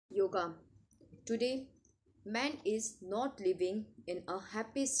Yoga. Today, man is not living in a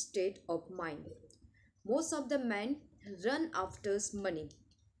happy state of mind. Most of the men run after money.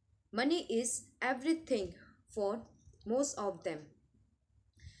 Money is everything for most of them.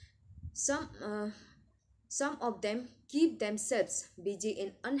 Some, uh, some of them keep themselves busy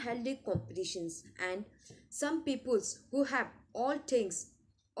in unhealthy competitions, and some peoples who have all things,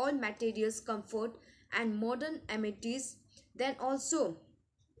 all materials, comfort, and modern amenities, then also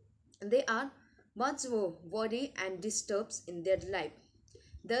they are much more worried and disturbed in their life.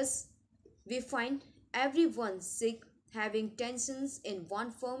 Thus, we find everyone sick, having tensions in one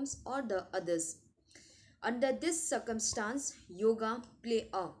forms or the others. Under this circumstance, yoga play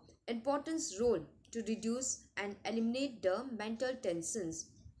a important role to reduce and eliminate the mental tensions.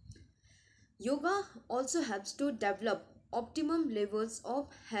 Yoga also helps to develop optimum levels of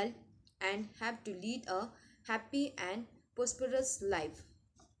health and help to lead a happy and prosperous life.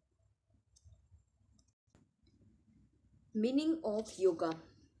 Meaning of yoga.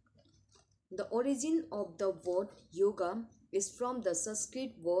 The origin of the word yoga is from the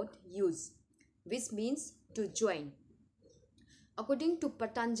Sanskrit word use, which means to join. According to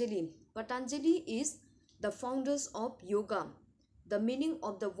Patanjali is the founders of yoga. The meaning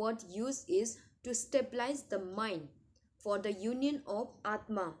of the word use is to stabilize the mind. For the union of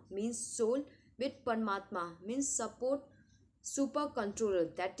Atma means soul with Paramatma means support super controller,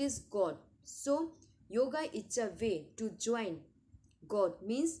 that is God. So yoga is a way to join God,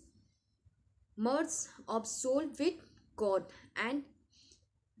 means merge of soul with God and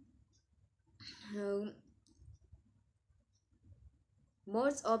uh,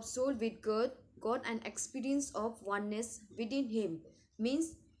 merge of soul with God and experience of oneness within Him,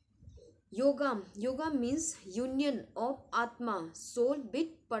 means yoga means union of Atma soul with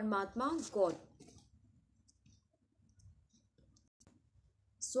Paramatma God.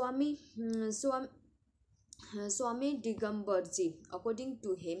 Swami Swami Digambarji, according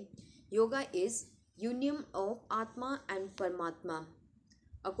to him, yoga is union of Atma and Paramatma.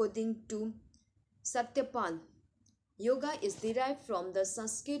 According to Satyapal, yoga is derived from the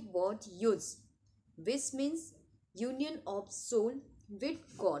Sanskrit word yuz, which means union of soul with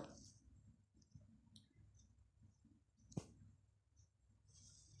God.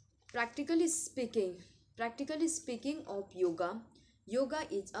 Practically speaking of yoga, yoga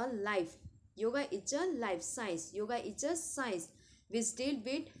is a life. Yoga is a life science. Yoga is a science which deals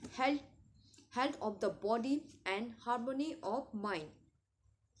with health of the body and harmony of mind.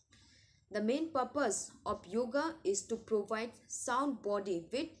 The main purpose of yoga is to provide sound body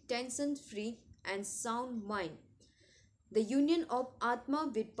with tension-free and sound mind. The union of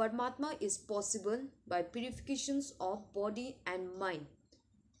Atma with Paramatma is possible by purifications of body and mind.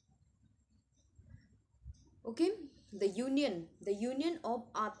 Okay, the union of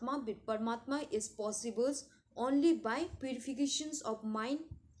Atma with Paramatma is possible only by purifications of mind,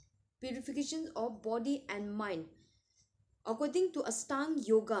 purifications of body and mind. According to Astang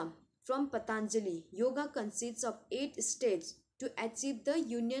Yoga from Patanjali, yoga consists of 8 steps to achieve the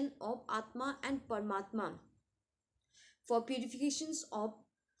union of Atma and Paramatma. For purifications of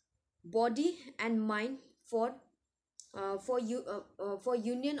body and mind, for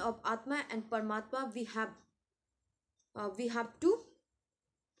union of Atma and Paramatma, we have to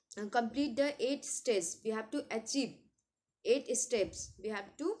complete the 8 steps. We have to achieve 8 steps. We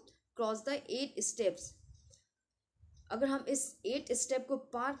have to cross the 8 steps. अगर हम इस 8 step को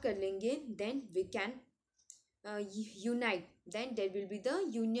पार कर लेंगे, then we can unite. Then there will be the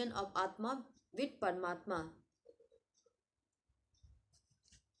union of Atma with Paramatma.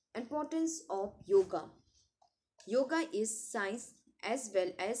 Importance of yoga. Yoga is science as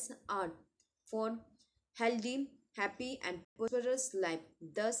well as art for healthy, happy and prosperous life.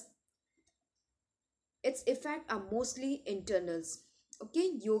 Thus, its effects are mostly internals.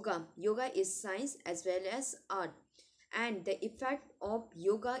 Okay, yoga is science as well as art, and the effect of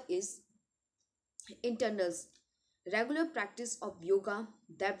yoga is internals. Regular practice of yoga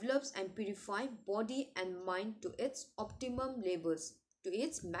develops and purifies body and mind to its optimum levels, to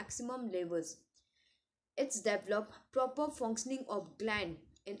its maximum levels. It's develop proper functioning of gland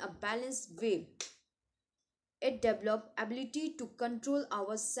in a balanced way. It develop ability to control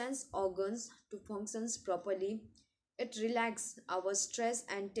our sense organs to function properly. It relax our stress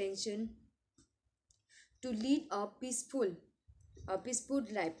and tension to lead a peaceful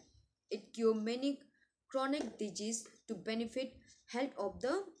life. It cure many chronic disease to benefit health of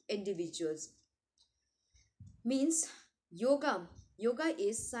the individuals. Means yoga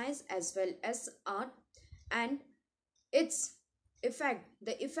is science as well as art, and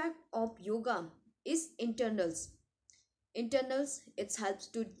the effect of yoga is internals. It helps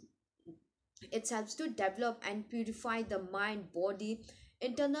to It helps to develop and purify the mind, body,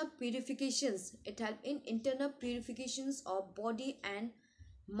 internal purifications. It helps in internal purifications of body and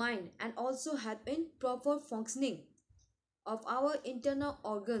mind, and also help in proper functioning of our internal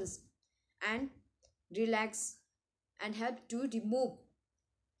organs, and relax and help to remove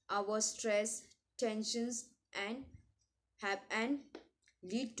our stress, tensions, and have and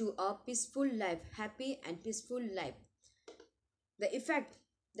lead to a peaceful life, happy and peaceful life. The effect,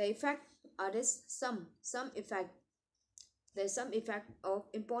 the effect are is some effect. There's some effect of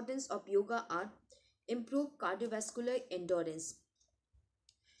importance of yoga are: improve cardiovascular endurance.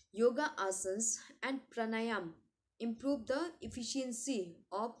 Yoga asanas and pranayam improve the efficiency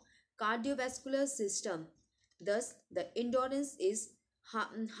of cardiovascular system. Thus, the endurance is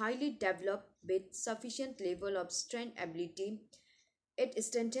highly developed with sufficient level of strength ability. It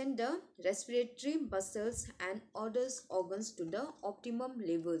strengthens the respiratory muscles and other organs to the optimum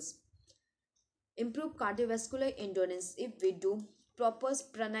levels. Improve cardiovascular endurance if we do proper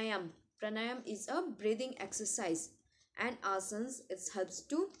pranayam. Pranayam is a breathing exercise, and asanas it helps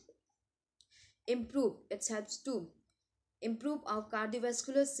to improve our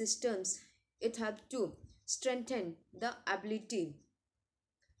cardiovascular systems. It helps to strengthen the ability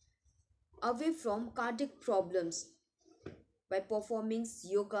away from cardiac problems. By performing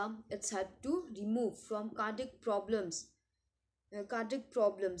yoga, it's helped to remove from cardiac problems.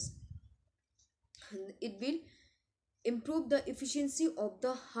 It will improve the efficiency of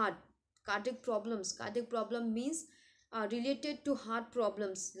the heart. Cardiac problem means related to heart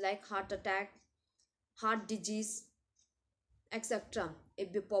problems like heart attack, heart disease, etc.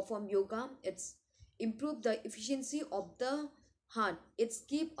 If we perform yoga, it's improve the efficiency of the heart. It's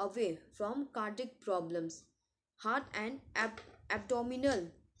keep away from cardiac problems. Heart and abdominal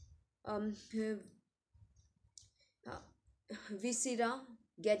um, uh, viscera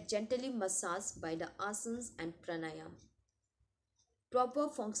get gently massaged by the asanas and pranayam. Proper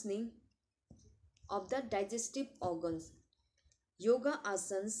functioning of the digestive organs. Yoga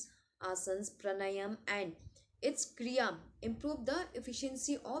asanas, pranayam, and its kriya improve the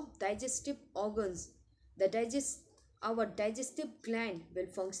efficiency of digestive organs. Our digestive gland will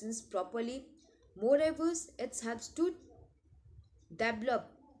function properly. Moreover, it helps to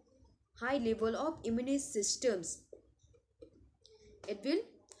develop high level of immune systems. It will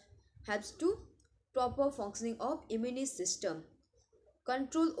helps to proper functioning of immune system.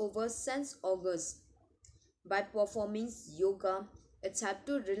 Control over sense organs. By performing yoga, it helps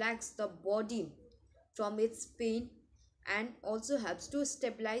to relax the body from its pain, and also helps to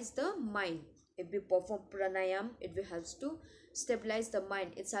stabilize the mind. If we perform pranayam, it will helps to stabilize the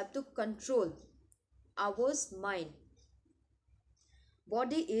mind. It's help to control our mind.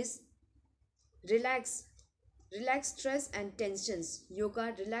 Body is relax stress and tensions.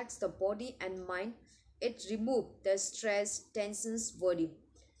 Yoga relax the body and mind. It remove the stress, tensions, worry.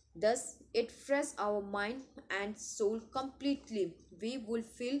 Thus, it fresh our mind and soul completely. We will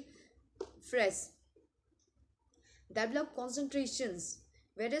feel fresh. Develop concentrations.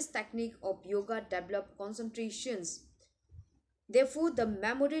 Various technique of yoga develop concentrations. Therefore, the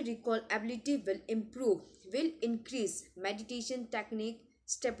memory recall ability will increase. Meditation technique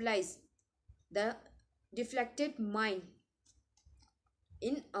stabilize the deflected mind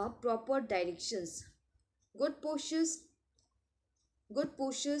in a proper directions. Good postures, good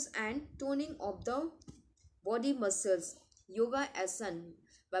postures and toning of the body muscles. Yoga asana.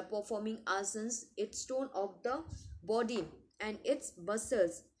 By performing asanas, its tone of the body and its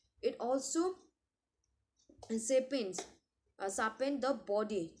muscles. It also sharpen the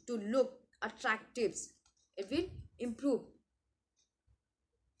body to look attractive. It will improve.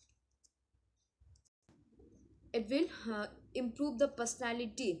 It will improve the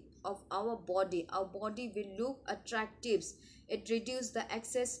personality of our body. Our body will look attractive. It reduces the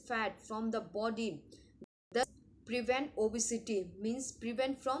excess fat from the body. Thus, prevent obesity, means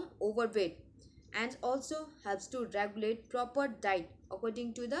prevent from overweight, and also helps to regulate proper diet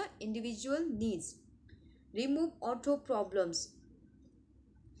according to the individual needs. Remove ortho problems.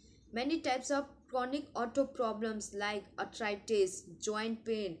 Many types of chronic ortho problems like arthritis, joint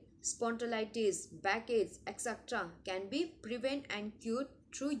pain, spondylitis, backaches, etc. can be prevented and cured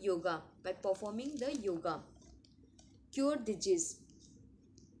through yoga. By performing the yoga. Cure disease.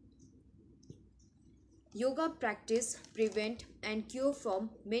 Yoga practice prevent and cure from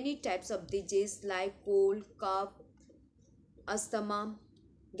many types of disease like cold, cough, asthma,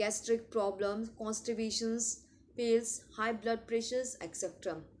 gastric problems, constipations, pills, high blood pressures,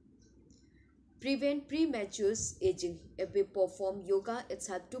 etc. Prevent premature aging. If we perform yoga, it's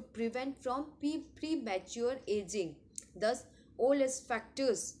help to prevent from premature aging. Thus, all its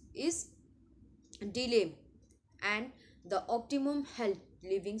factors is delay, and the optimum health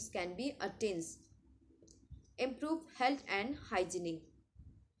livings can be attained. Improve health and hygiene.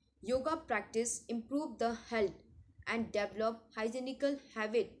 Yoga practice improve the health and develop hygienical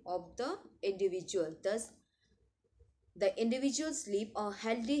habit of the individual. Thus, the individuals live a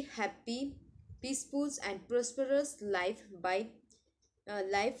healthy, happy, peaceful, and prosperous life by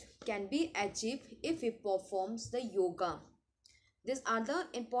life can be achieved if he performs the yoga. These are the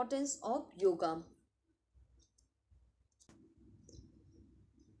importance of yoga.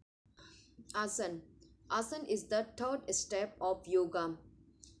 Asan. Asan is the third step of yoga.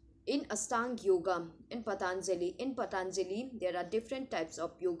 In Astang Yoga, in Patanjali, there are different types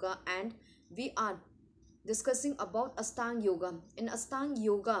of yoga, and we are discussing about Astang Yoga. In Astang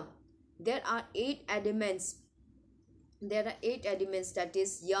Yoga, there are 8 elements. There are 8 elements, that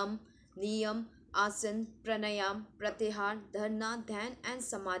is Yam, Niyam, Asan, Pranayam, Pratyahar, Dharna, Dhyan, and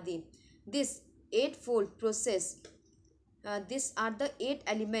Samadhi. This eightfold process, these are the 8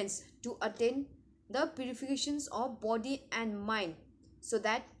 elements to attain the purifications of body and mind, so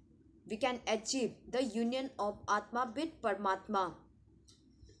that we can achieve the union of Atma with Paramatma.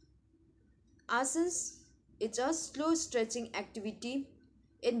 Asanas is a slow stretching activity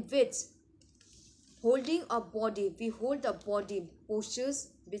in which holding a body, we hold the body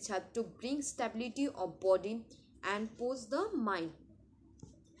postures which have to bring stability of body and pose the mind.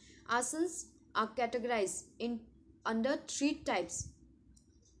 Asanas are categorized in under 3 types: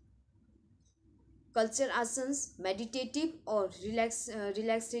 culture asanas, meditative or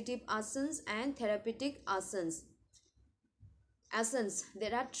relaxative asanas, and therapeutic asanas. Asanas,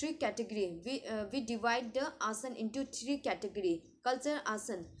 there are 3 categories. We divide the asana into 3 categories. Culture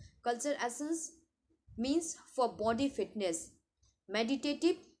asanas means for body fitness.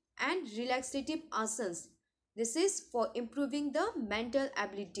 Meditative and relaxative asanas, this is for improving the mental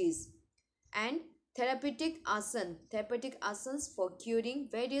abilities. And therapeutic asanas for curing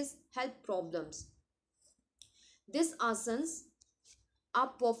various health problems. These asanas are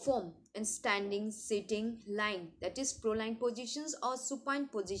performed in standing, sitting, lying, that is proline positions or supine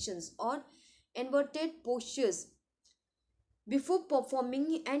positions or inverted postures. Before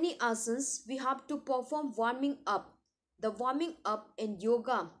performing any asanas, we have to perform warming up. The warming up in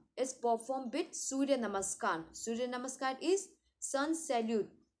yoga is performed with Surya Namaskar. Surya Namaskar is sun salute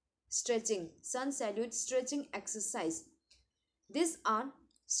stretching exercise. These are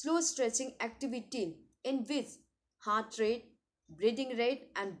slow stretching activity in which heart rate, breathing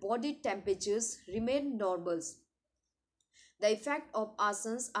rate, and body temperatures remain normal. The effect of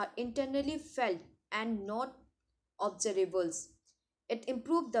asanas are internally felt and not observables. It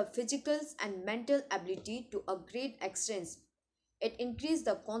improves the physical and mental ability to a great extent. It increases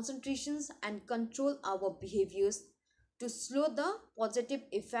the concentrations and control our behaviors to slow the positive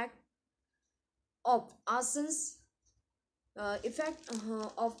effect of asanas.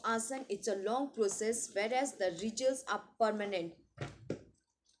 Of asana, it's a long process, whereas the results are permanent.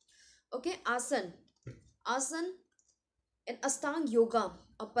 Okay, asan in Astang Yoga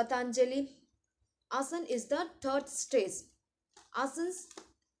of Patanjali, asan is the third stage. Asanas,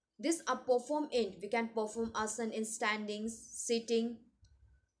 these are performed in, we can perform asan in standing, sitting,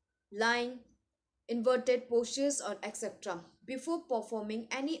 lying, inverted postures, or etc. Before performing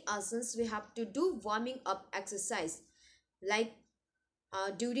any asanas, we have to do warming up exercise, like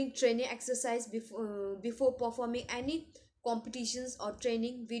during training exercise. Before performing any competitions or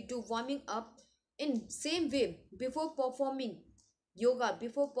training, we do warming up. In same way, before performing yoga,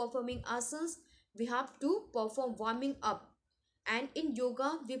 before performing asanas, we have to perform warming up. And in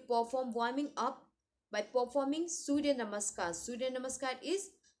yoga, we perform warming up by performing Surya Namaskar. Surya Namaskar is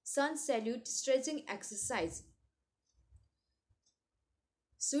sun salute stretching exercise.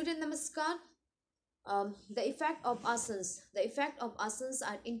 Surya Namaskar, the effect of asanas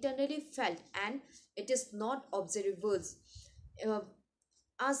are internally felt and it is not observable. uh,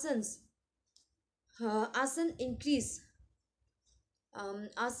 asanas asan increase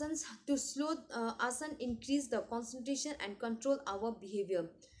asanas to slow asan increase the concentration and control our behavior.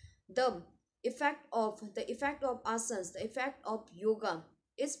 The effect of yoga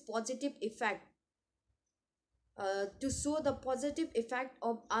is positive effect. To show the positive effect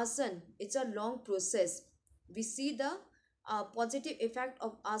of asana, it's a long process. We see the positive effect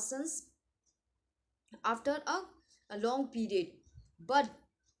of asanas after a long period, but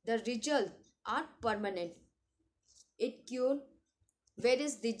the results are permanent. It cures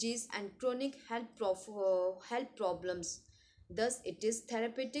various disease and chronic health problems. Thus, it is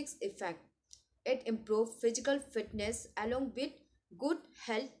therapeutic effect. It improves physical fitness along with good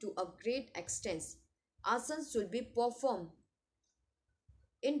health to a great extent. Asanas should be performed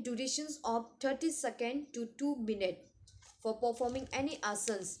in durations of 30 seconds to 2 minutes. For performing any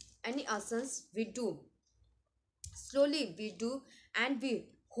asanas we do slowly, we do, and we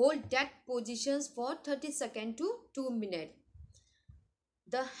hold that positions for 30 seconds to 2 minutes.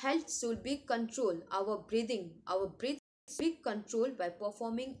 The health should be controlled. Our breath should be controlled by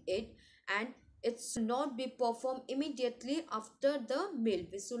performing it, and it should not be performed immediately after the meal.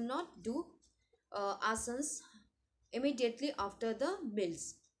 We should not do asanas immediately after the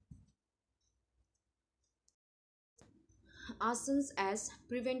meals. Asanas as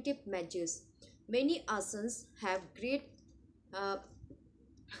preventive measures. Many asanas have uh,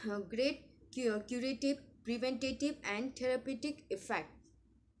 great curative, preventative, and therapeutic effect.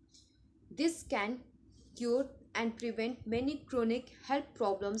 This can cure and prevent many chronic health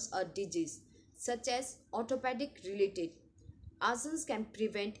problems or disease, such as orthopedic related. Asanas can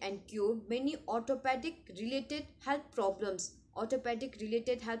prevent and cure many orthopedic related health problems. Orthopedic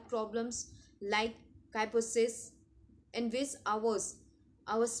related health problems like kyphosis, in which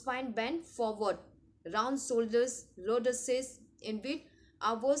our spine bend forward, round shoulders, lordosis, in which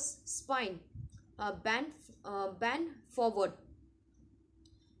our spine bend forward,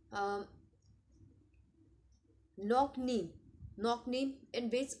 um, knock knee, in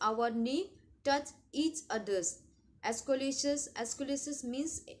which our knee touch each other's. Scoliosis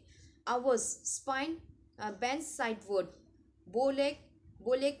means our spine bends sideward. Bow leg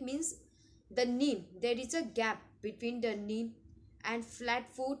means the knee. There is a gap between the knee and flat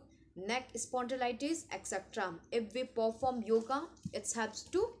foot, neck spondylitis, etc. If we perform yoga, it helps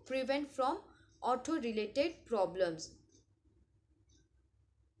to prevent from ortho-related problems.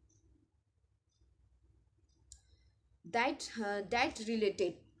 Diet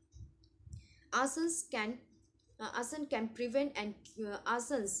related asanas can asanas can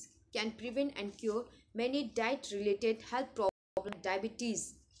prevent and cure many diet related health problems.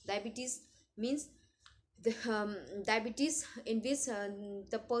 Diabetes means the diabetes, in which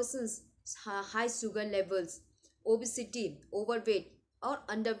the person's high sugar levels, obesity, overweight or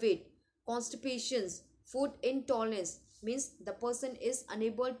underweight, constipations, food intolerance means the person is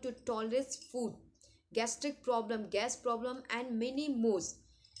unable to tolerate food, gastric problem, gas problem, and many more.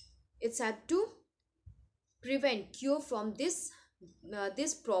 It's had to prevent, cure from these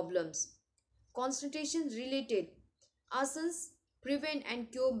problems. Concentration related asanas prevent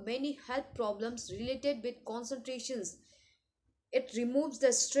and cure many health problems related with concentrations. It removes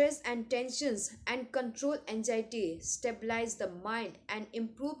the stress and tensions and control anxiety, stabilize the mind, and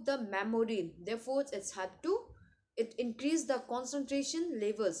improve the memory. Therefore it increase the concentration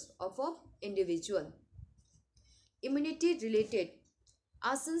levels of a individual. Immunity related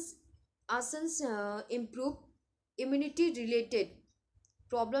asanas improve immunity related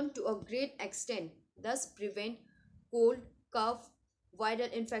problem to a great extent, thus prevent cold, cough,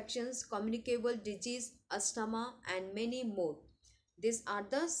 viral infections, communicable disease, asthma, and many more. These are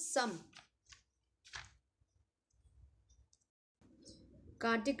the some.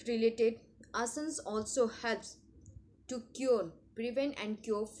 Cardiac related asanas also helps to prevent and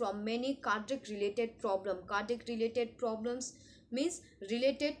cure from many cardiac related problems. Cardiac related problems means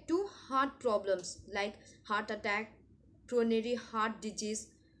related to heart problems like heart attack, coronary heart disease,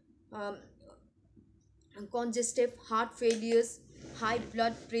 um, congestive heart failures, high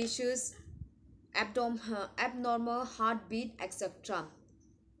blood pressures, abnormal heartbeat, etc.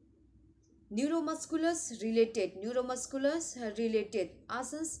 Neuromuscular related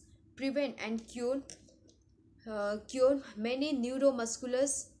asanas prevent and cure many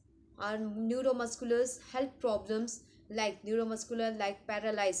neuromuscular health problems like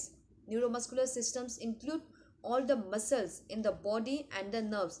paralysis. Neuromuscular systems include all the muscles in the body and the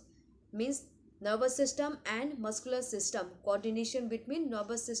nerves, means nervous system and muscular system, coordination between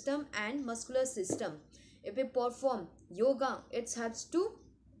nervous system and muscular system. If we perform yoga, it helps to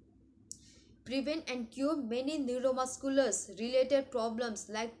prevent and cure many neuromuscular related problems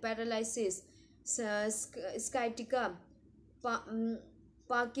like paralysis, sciatica,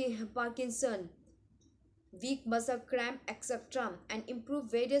 Parkinson, weak muscle cramp, etc., and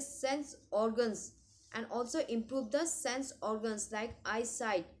improve various sense organs, and also improve the sense organs like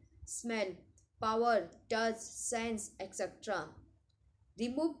eyesight, smell, power, touch, sense, etc.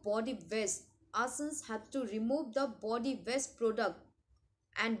 Remove body waste. Asanas have to remove the body waste product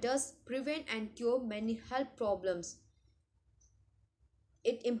and thus prevent and cure many health problems.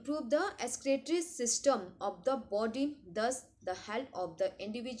 It improves the excretory system of the body, thus the health of the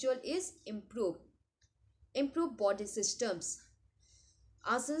individual is improved. Improve body systems.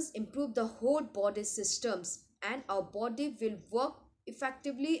 Asanas improve the whole body systems, and our body will work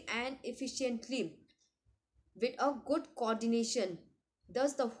effectively and efficiently with a good coordination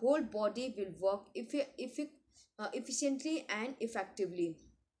Thus, the whole body will work efficiently and effectively.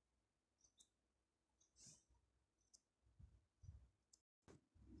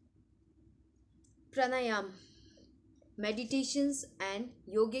 Pranayam, meditations and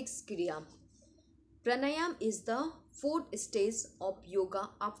yogic kriya. Pranayam is the fourth stage of yoga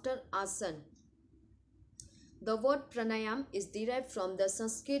after asana. The word pranayam is derived from the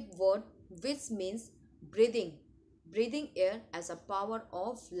Sanskrit word which means breathing, breathing air as a power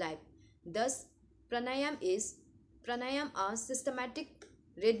of life. Thus, pranayam are systematic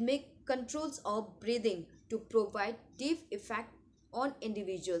rhythmic controls of breathing to provide deep effect on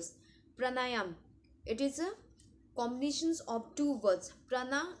individuals. Pranayam, it is a combination of two words,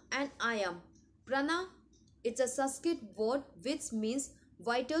 prana and ayam. Prana, it's a Sanskrit word which means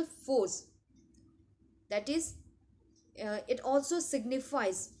vital force, that is, it also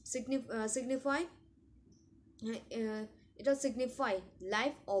signify it will signify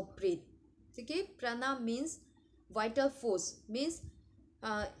life or breath. Okay, prana means vital force,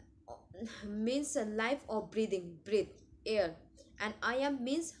 uh, means life or breathing, breath, air. And ayam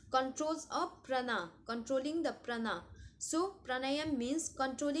means controls of prana, controlling the prana. So pranayam means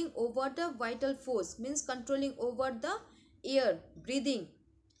controlling over the vital force, means controlling over the air, breathing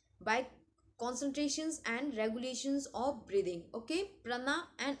by concentrations and regulations of breathing. Okay, prana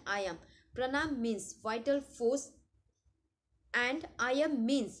and ayam. Prana means vital force and ayam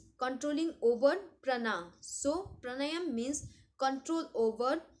means controlling over prana. So pranayam means control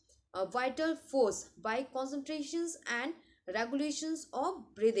over vital force by concentrations and regulations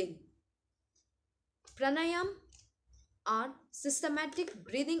of breathing. Pranayam are systematic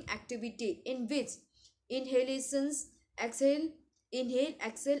breathing activity in which inhalations, inhale,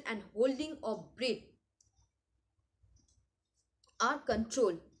 exhale and holding of breath are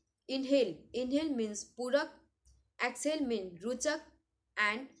controlled. Inhale means purak, exhale means ruchak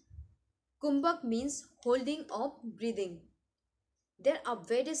and kumbhak means holding of breathing. There are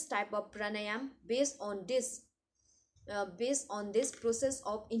various type of pranayam based on this process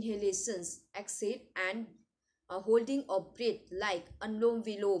of inhalations, exhale and holding of breath, like Anlom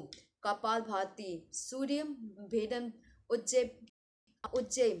Vilom, Kapalbhati, Surya Bhedam,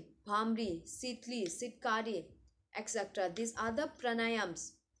 Ujjayi, Bhamri, Sitli, Sitkari, etc. These are the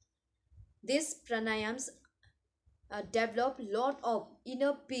pranayams. These pranayams develop lot of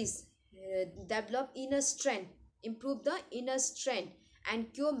inner peace, develop inner strength, improve the inner strength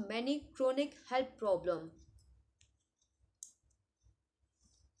and cure many chronic health problems.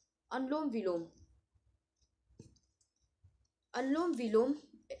 Anlom Vilom. Anlom Vilom,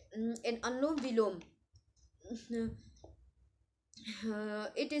 in Anlom Vilom,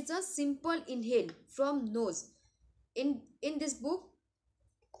 it is a simple inhale from nose. In this book,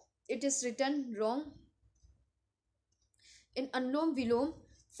 it is written wrong. In Anlom Vilom,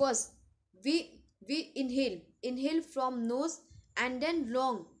 first we inhale from nose and then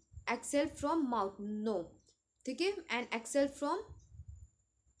long exhale from mouth. No, okay, and exhale from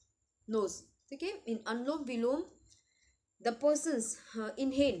nose. Okay, in Anlom Vilom, the persons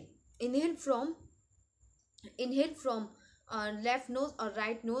inhale from left nose or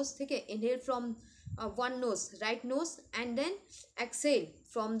right nose. Okay, inhale from one nose, right nose, and then exhale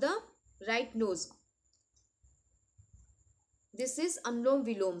from the right nose. This is Anlom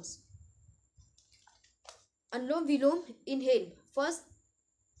Viloms. Anlom Vilom, inhale first.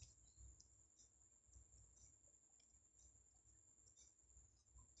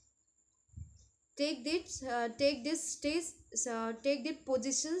 Take this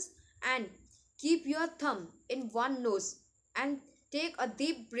positions and keep your thumb in one nose and take a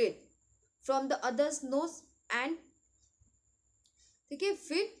deep breath from the other's nose and okay,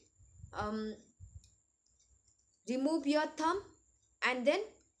 remove your thumb and then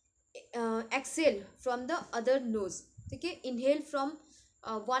exhale from the other nose. Okay, inhale from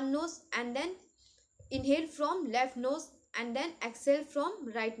one nose and then inhale from left nose and then exhale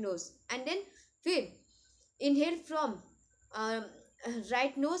from right nose and then inhale from um,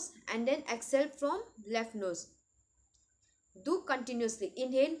 right nose and then exhale from left nose. Do continuously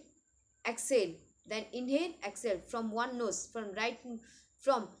inhale, exhale, then inhale, exhale from one nose,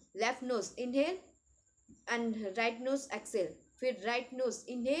 from left nose inhale and right nose exhale, right nose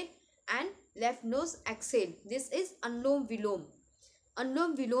inhale and left nose exhale. This is Anlom Vilom.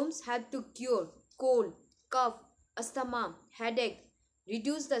 Anlom Viloms help to cure cold, cough, asthma, headache,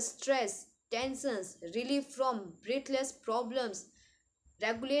 reduce the stress, tensions, relief from breathless problems,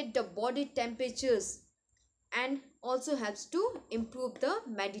 regulate the body temperatures, and also helps to improve the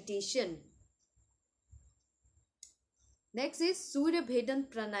meditation. Next is Surya Bhedan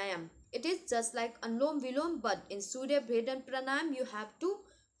Pranayam. It is just like Anlom Vilom, but in Surya Bhedan Pranayam, you have to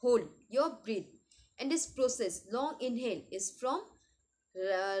hold your breath. And this process, long inhale is from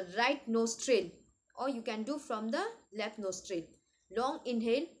right nostril, or you can do from the left nostril. Long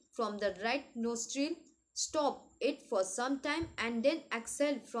inhale from the right nostril, stop it for some time, and then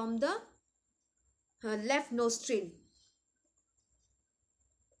exhale from the left nostril.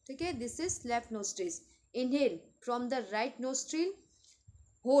 Okay, this is left nostril. Inhale from the right nostril,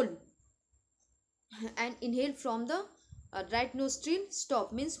 hold, and inhale from the right nostril,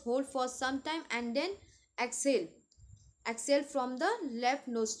 stop means hold for some time, and then exhale. Exhale from the left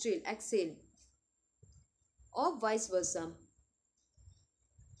nostril, exhale, or vice versa.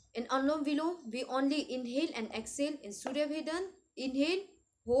 In Anlom Vilom, we only inhale and exhale. In Surya Bhedan, inhale,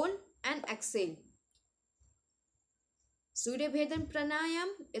 hold, and exhale. Surya Bhedan Pranayam,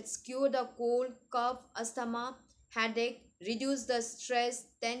 it's cure the cold, cough, asthma, headache, reduce the stress,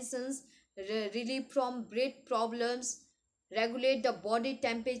 tensions, relief from breath problems, regulate the body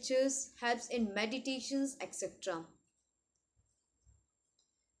temperatures, helps in meditations, etc.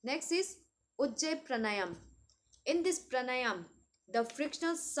 Next is Ujjayi Pranayam. In this pranayam, the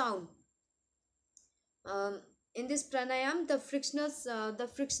frictional sound. In this pranayam, the frictional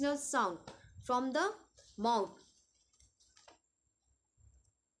sound from the mouth.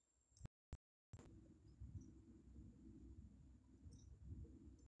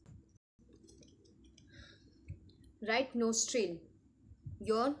 Right nostril.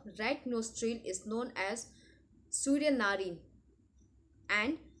 Your right nostril is known as Surya Nari,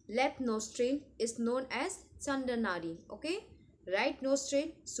 and left nostril is known as Chandanari. Okay, right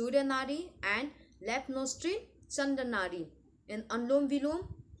nostril Surya Nari and left nostril Chandanari. In Anlom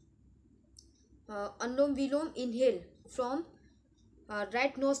Vilom, inhale from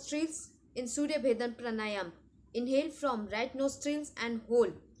right nostrils in Surya Bhedan Pranayam. Inhale from right nostrils and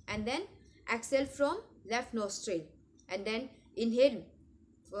hold, and then exhale from left nostril, and then inhale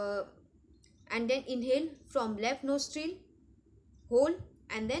uh, from left nostril, hold,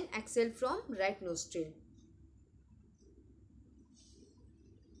 and then exhale from right nostril.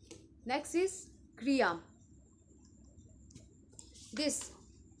 Next is Kriya. This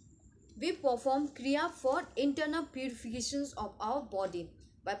we perform Kriya for internal purifications of our body.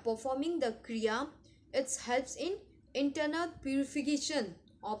 By performing the Kriya, it helps in internal purification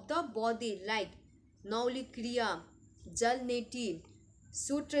of the body, like Nauli Kriya, Jal Neti,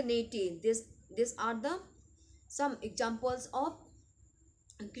 Sutra Neti. These are the some examples of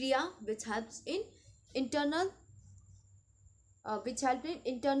Kriya which helps in internal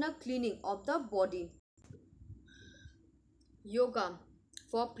cleaning of the body. Yoga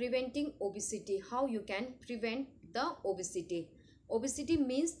for preventing obesity. How you can prevent the obesity? Obesity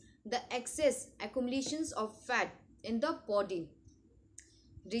means the excess accumulations of fat in the body,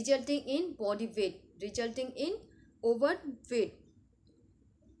 resulting in body weight, resulting in overweight.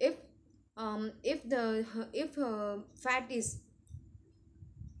 If fat is,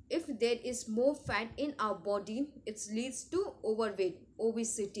 if there is more fat in our body, it leads to overweight,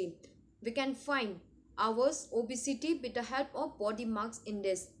 obesity. We can find our obesity with the help of body mass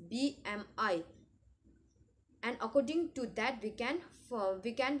index, BMI, and according to that we can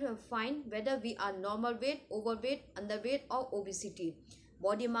find whether we are normal weight, overweight, underweight, or obesity.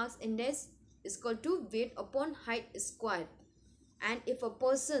 Body mass index is equal to weight upon height squared, and if a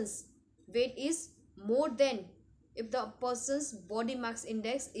person's weight is more than, if the person's body mass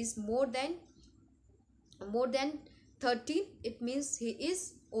index is more than 30, it means he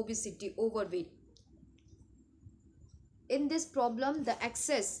is obesity, overweight. In this problem, the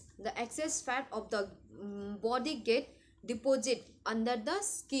excess fat of the body get deposit under the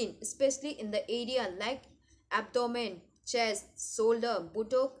skin, especially in the area like abdomen, chest, shoulder,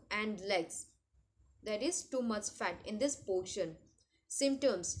 buttock, and legs. There is too much fat in this portion.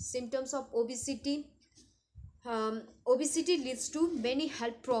 Symptoms of obesity. Obesity leads to many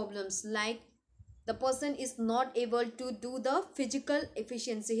health problems, like the person is not able to do the physical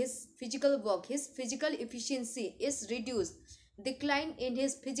efficiency, his physical work, his physical efficiency is reduced, decline in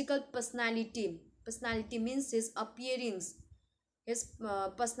his physical personality means his appearance, his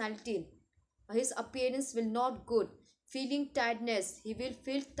personality, his appearance will not good, feeling tiredness, he will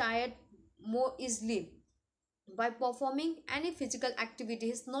feel tired more easily. By performing any physical activity,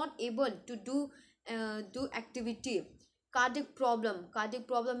 he is not able to do activity. Cardiac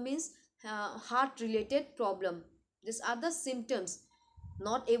problem means heart related problem. These are the symptoms.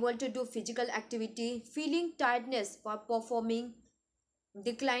 Not able to do physical activity, feeling tiredness for performing,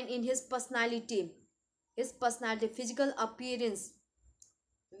 decline in his personality, physical appearance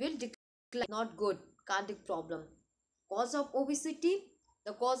will decline, not good, cardiac problem. Cause of obesity,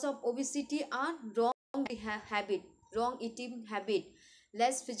 The cause of obesity are habit, wrong eating habit,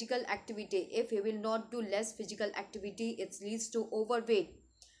 less physical activity. If you will not do less physical activity, it leads to overweight,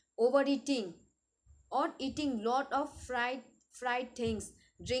 overeating, or eating lot of fried things,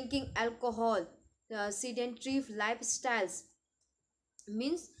 drinking alcohol, sedentary lifestyles,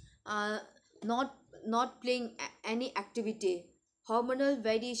 means uh, not playing any activity, hormonal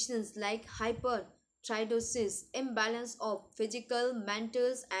variations like hyperthyroidism, imbalance of physical,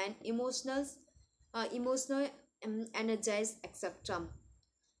 mental, and emotional energize, etc.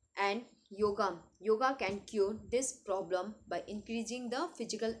 And yoga can cure this problem by increasing the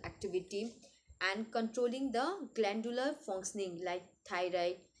physical activity and controlling the glandular functioning like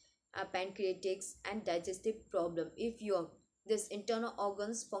thyroid, pancreatics, and digestive problem. If your this internal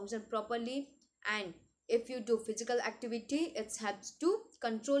organs function properly, and if you do physical activity, it helps to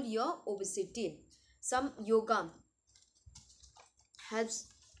control your obesity. Some yoga helps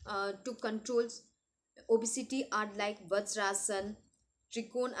to control obesity are like Vajrasan,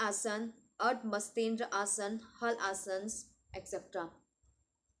 Trikonasana, Ardhmastendra Asan, Hal Asans, etc.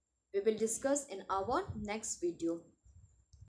 We will discuss in our next video.